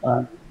people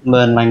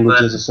learn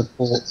languages or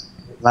support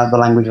the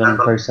language learning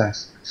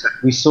process.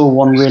 We saw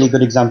one really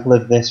good example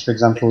of this, for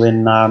example,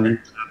 in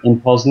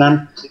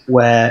Poznan,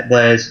 where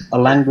there's a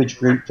language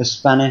group for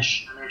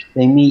Spanish.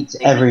 They meet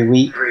every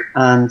week,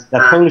 and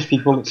they're Polish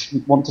people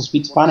that want to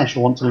speak Spanish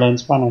or want to learn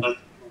Spanish.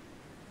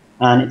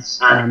 And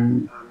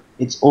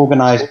it's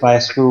organized by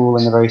a school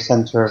in the very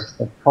center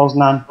of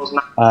Poznan,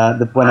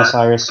 the Buenos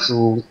Aires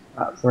School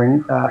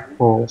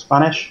for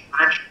Spanish.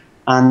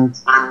 And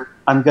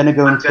I'm going to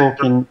go and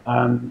talk in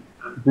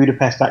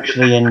Budapest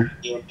actually in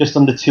just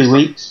under 2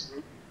 weeks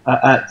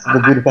at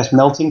the Budapest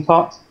Melting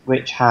Pot,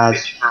 which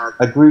has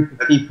a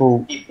group of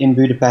people in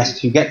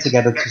Budapest who get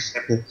together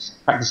to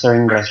practice their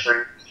English.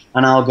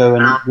 And I'll go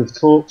and give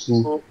talks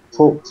and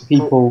talk to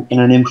people in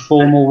an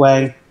informal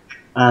way,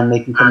 and they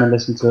can come and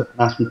listen to it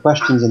and ask me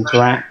questions,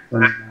 interact.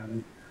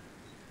 And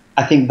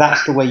I think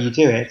that's the way you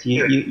do it.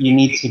 You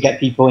need to get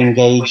people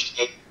engaged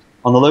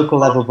on the local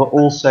level, but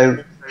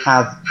also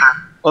have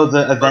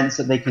other events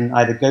that they can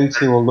either go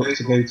to or look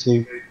to go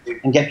to,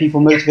 and get people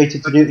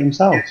motivated to do it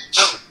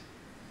themselves.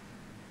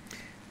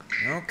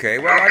 Okay,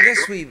 well, I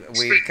guess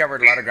we've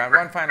covered a lot of ground.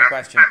 One final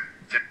question.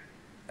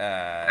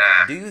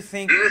 Do you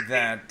think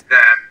that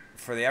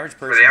for the average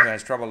person who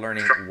has trouble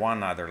learning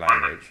one other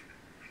language,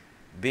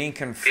 being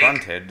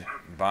confronted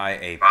by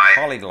a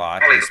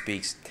polyglot who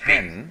speaks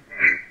 10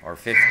 or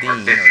 15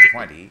 or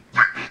 20,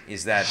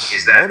 is that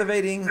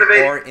motivating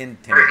or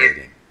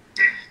intimidating?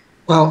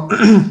 Well,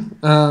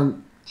 a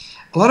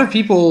lot of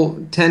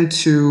people tend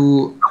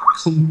to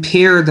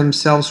compare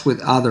themselves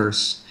with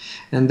others.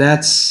 And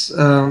that's,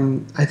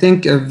 I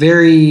think, a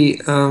very,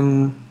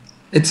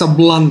 it's a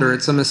blunder,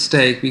 it's a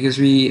mistake, because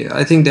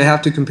I think they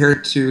have to compare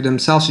it to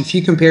themselves. If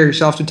you compare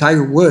yourself to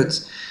Tiger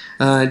Woods,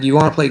 do you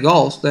want to play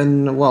golf,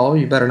 then, well,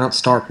 you better not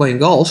start playing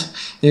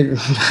golf. You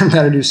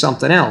better do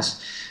something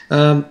else.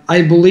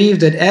 I believe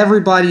that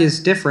everybody is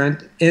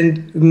different,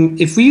 and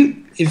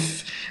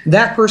if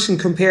that person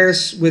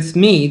compares with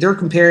me, they're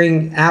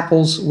comparing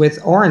apples with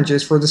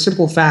oranges, for the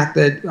simple fact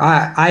that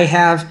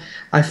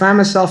I find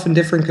myself in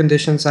different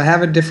conditions, I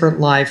have a different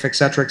life,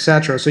 etc.,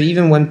 etc. So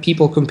even when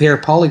people compare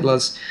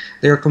polyglots,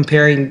 they're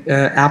comparing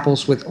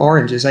apples with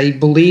oranges. I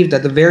believe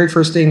that the very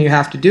first thing you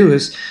have to do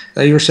is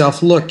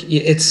yourself, look,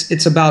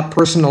 it's about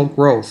personal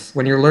growth.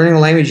 When you're learning a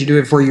language, you do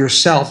it for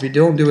yourself. You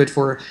don't do it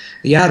for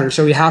the other.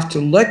 So you have to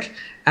look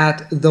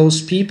at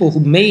those people who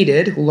made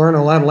it, who learn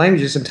a lot of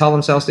languages, and tell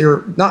themselves they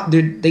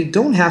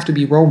don't have to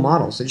be role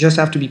models. They just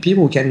have to be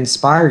people who can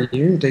inspire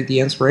you, take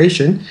the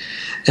inspiration,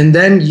 and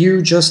then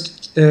you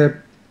just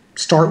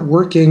start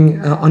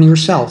working on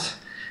yourself.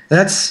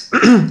 That's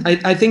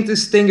I think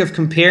this thing of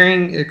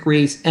comparing, it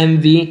creates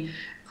envy,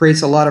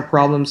 creates a lot of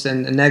problems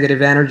and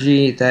negative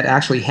energy that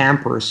actually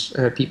hampers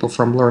people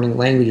from learning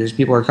languages.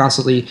 People are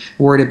constantly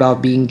worried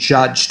about being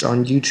judged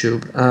on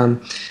YouTube.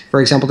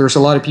 For example, there's a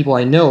lot of people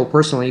I know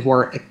personally who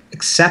are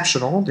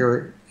exceptional.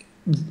 They're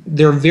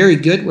very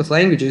good with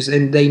languages,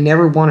 and they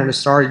never wanted to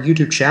start a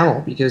YouTube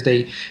channel because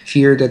they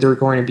fear that they're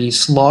going to be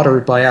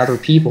slaughtered by other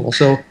people.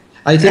 So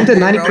I think that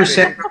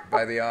 90%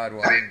 by the odd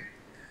one.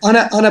 On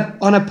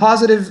a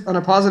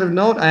positive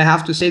note, I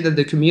have to say that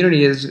the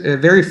community is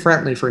very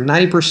friendly. For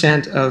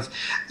 90% of,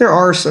 there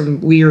are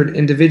some weird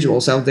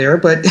individuals out there,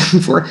 but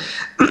for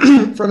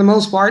the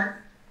most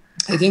part,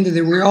 I think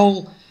that we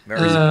all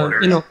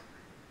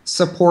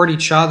support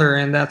each other,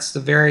 and that's the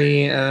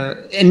very.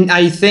 And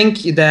I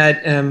think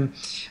that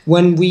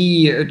when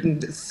we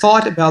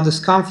thought about this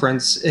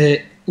conference.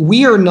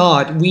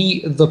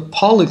 The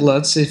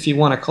polyglots, if you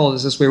want to call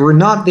it this way, we're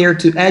not there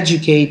to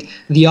educate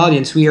the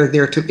audience. We are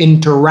there to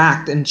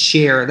interact and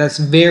share. That's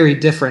very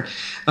different.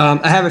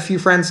 I have a few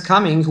friends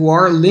coming who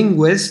are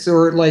linguists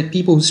or like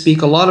people who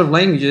speak a lot of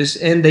languages,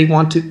 and they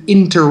want to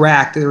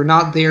interact. They're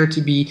not there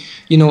to be,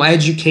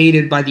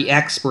 educated by the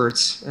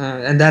experts,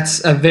 and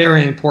that's a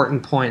very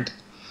important point.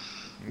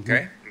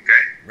 Okay.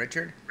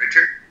 Richard?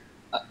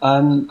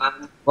 Well,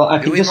 I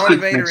do we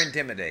motivate or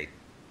intimidate?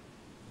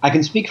 I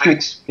can speak from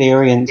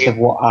experience of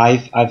what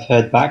I've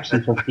heard back,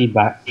 some from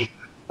feedback.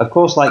 Of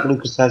course, like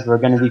Luca says, there are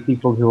going to be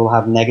people who will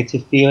have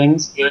negative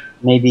feelings,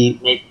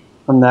 maybe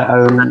from their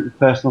own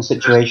personal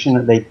situation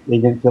that they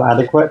don't feel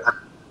adequate.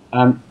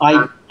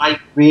 I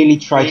really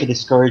try to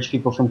discourage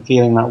people from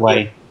feeling that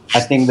way. I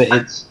think that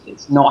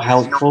it's not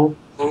helpful,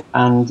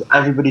 and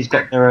everybody's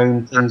got their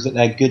own things that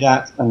they're good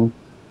at, and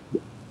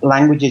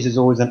languages is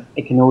always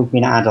it can always be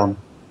an add-on.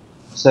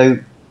 So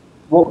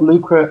what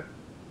Luca,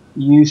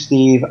 you,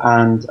 Steve,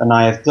 and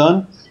I have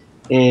done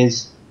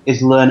is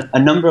learn a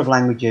number of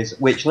languages,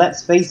 which,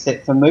 let's face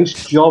it, for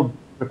most job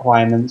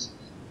requirements,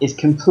 is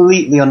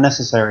completely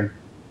unnecessary.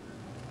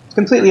 It's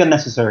completely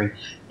unnecessary.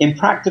 In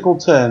practical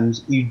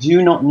terms, you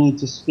do not need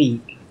to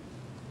speak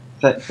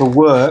for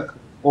work,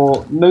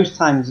 or most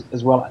times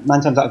as well,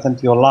 9 times out of 10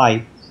 for your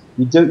life,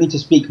 you don't need to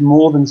speak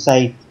more than,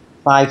 say,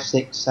 5,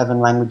 6, 7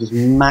 languages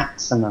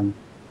maximum.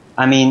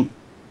 I mean,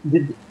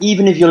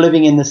 even if you're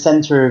living in the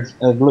center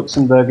of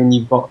Luxembourg and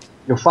you've got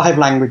your 5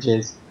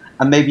 languages,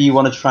 and maybe you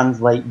want to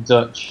translate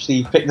Dutch, so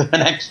you picked up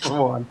an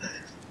extra one,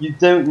 you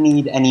don't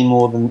need any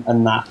more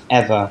than that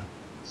ever.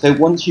 So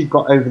once you've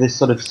got over this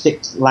sort of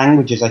 6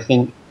 languages, I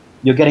think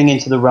you're getting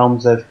into the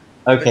realms of,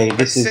 okay, but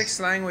this is... 6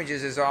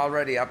 languages is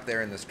already up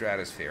there in the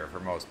stratosphere for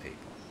most people.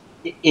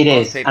 It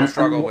is. Most people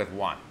struggle with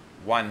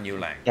one new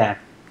language. Yeah.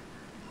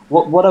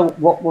 What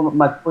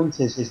my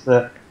point is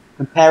that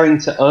comparing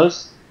to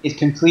us is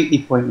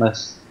completely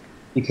pointless,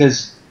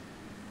 because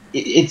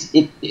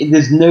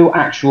there's no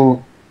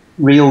actual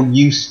real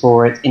use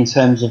for it in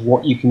terms of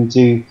what you can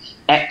do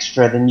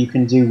extra than you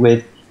can do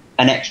with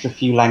an extra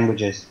few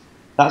languages.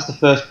 That's the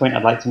first point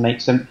I'd like to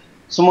make. So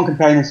someone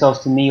comparing themselves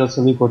to me or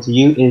to Luke or to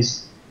you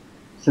is,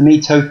 for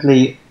me,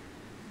 totally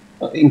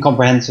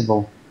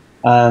incomprehensible.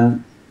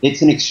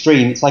 It's an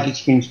extreme. It's like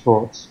extreme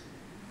sports.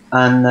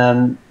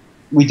 And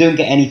we don't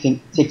get anything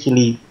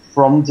particularly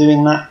from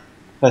doing that,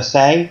 per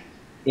se.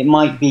 It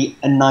might be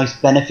a nice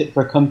benefit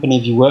for a company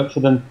if you work for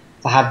them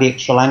to have the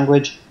extra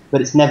language,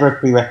 but it's never a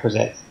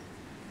prerequisite.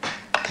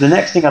 The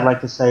next thing I'd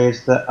like to say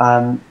is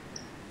that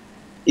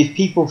if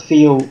people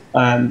feel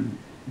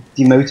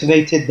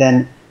demotivated,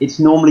 then it's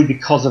normally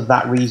because of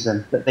that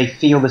reason, that they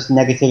feel this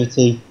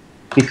negativity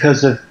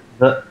because of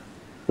the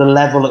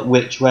level at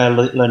which we're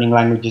learning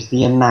languages,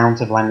 the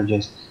amount of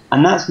languages.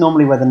 And that's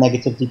normally where the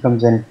negativity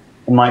comes in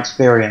my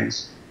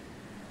experience.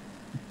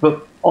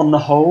 But on the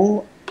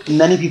whole,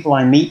 many people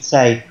I meet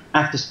say,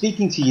 after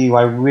speaking to you,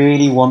 I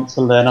really want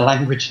to learn a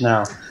language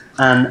now.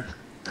 And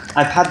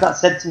I've had that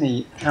said to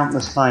me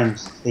countless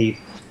times, Steve.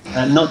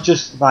 Not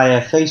just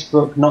via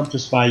Facebook, not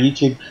just via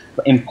YouTube,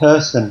 but in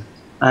person.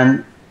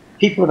 And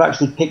people have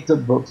actually picked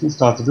up books and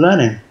started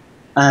learning.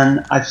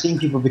 And I've seen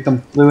people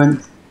become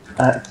fluent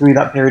through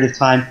that period of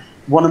time.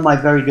 One of my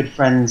very good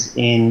friends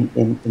in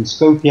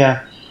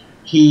Skopje,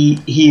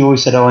 he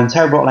always said, oh, I'm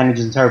terrible at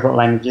languages and terrible at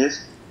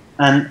languages.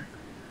 And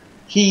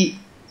he,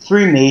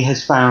 through me,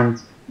 has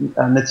found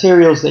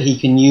materials that he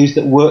can use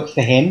that work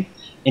for him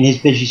in his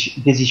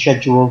busy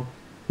schedule.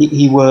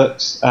 He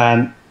works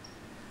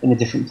in a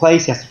different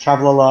place. He has to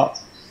travel a lot.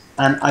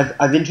 And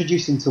I've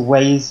introduced him to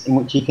ways in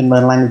which he can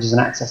learn languages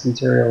and access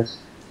materials.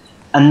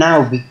 And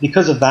now,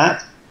 because of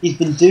that, he's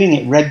been doing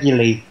it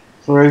regularly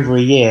for over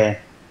a year.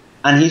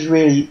 And he's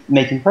really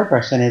making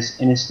progress in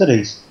his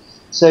studies.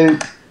 So,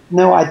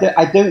 no,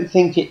 I don't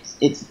think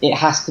it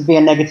has to be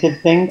a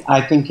negative thing.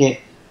 I think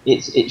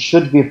it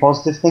should be a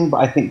positive thing. But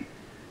I think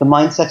the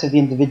mindset of the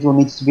individual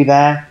needs to be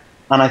there.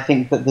 And I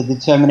think that the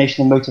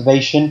determination and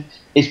motivation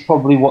is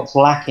probably what's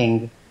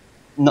lacking,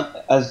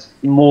 not as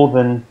more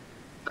than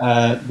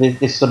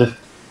this sort of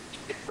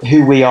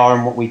who we are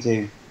and what we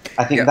do.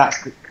 I think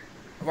that's...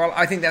 Well,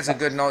 I think that's a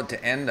good note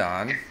to end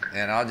on,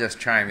 and I'll just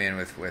chime in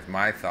with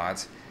my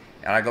thoughts.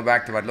 And I go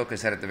back to what Luca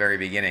said at the very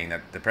beginning,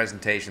 that the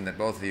presentation that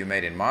both of you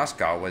made in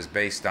Moscow was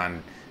based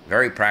on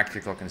very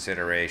practical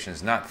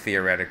considerations, not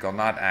theoretical,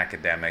 not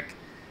academic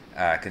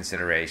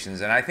considerations.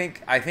 And I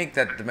think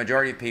that the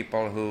majority of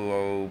people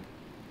who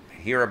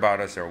hear about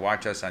us or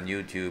watch us on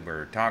YouTube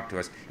or talk to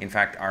us, in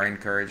fact, are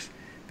encouraged,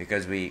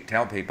 because we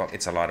tell people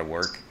it's a lot of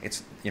work.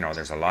 It's,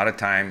 there's a lot of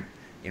time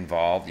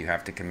involved. You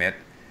have to commit.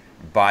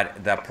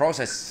 But the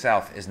process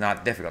itself is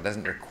not difficult. It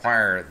doesn't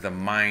require the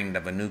mind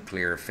of a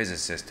nuclear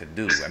physicist to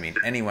do. I mean,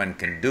 anyone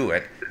can do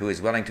it who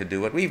is willing to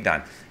do what we've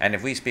done. And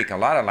if we speak a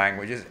lot of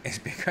languages, it's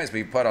because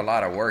we put a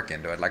lot of work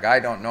into it. Like, I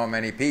don't know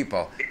many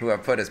people who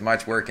have put as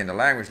much work into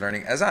language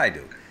learning as I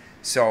do.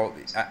 So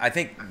I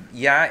think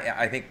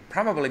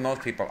probably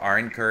most people are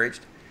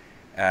encouraged.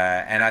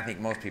 And I think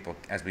most people,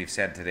 as we've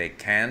said today,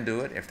 can do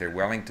it if they're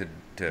willing to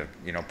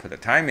put the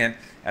time in.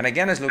 And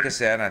again, as Luca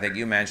said, and I think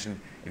you mentioned,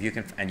 if you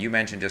can, and you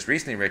mentioned just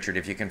recently, Richard,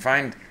 if you can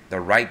find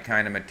the right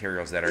kind of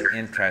materials that are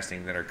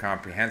interesting, that are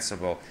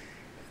comprehensible,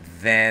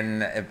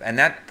 then, and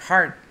that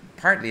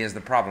partly is the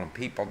problem.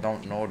 People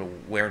don't know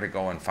where to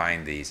go and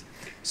find these.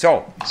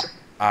 So,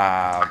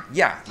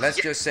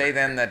 let's just say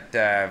then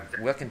that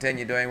we'll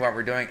continue doing what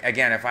we're doing.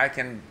 Again, if I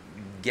can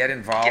get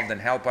involved and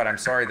help out, I'm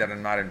sorry that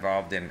I'm not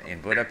involved in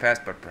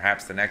Budapest, but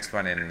perhaps the next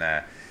one in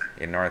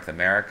in North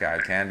America, I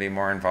can be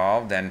more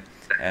involved. And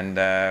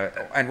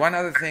one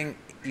other thing,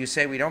 you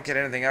say we don't get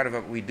anything out of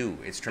it. We do.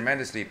 It's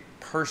tremendously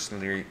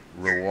personally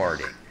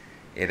rewarding.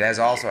 It has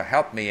also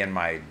helped me in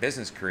my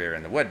business career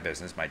in the wood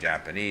business, my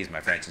Japanese,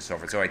 my French, and so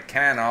forth. So it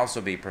can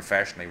also be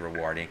professionally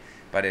rewarding,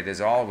 but it is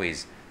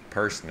always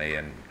personally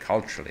and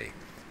culturally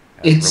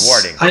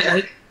rewarding.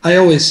 I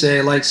always say,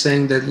 I like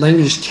saying that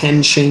language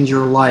can change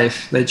your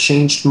life. They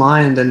changed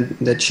mine, and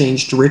that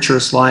changed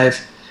Richard's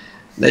life.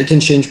 They can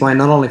change mine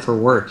not only for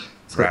work,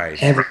 for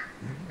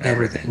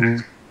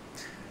everything.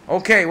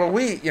 Okay, well,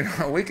 we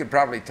could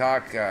probably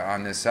talk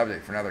on this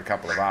subject for another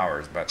couple of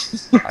hours, but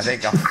I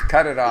think I'll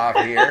cut it off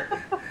here.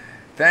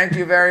 Thank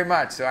you very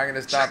much. So I'm going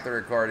to stop the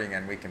recording,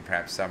 and we can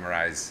perhaps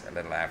summarize a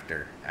little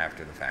after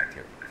the fact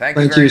here. Thank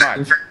you very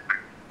much.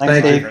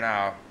 Thank you. Bye for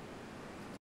now.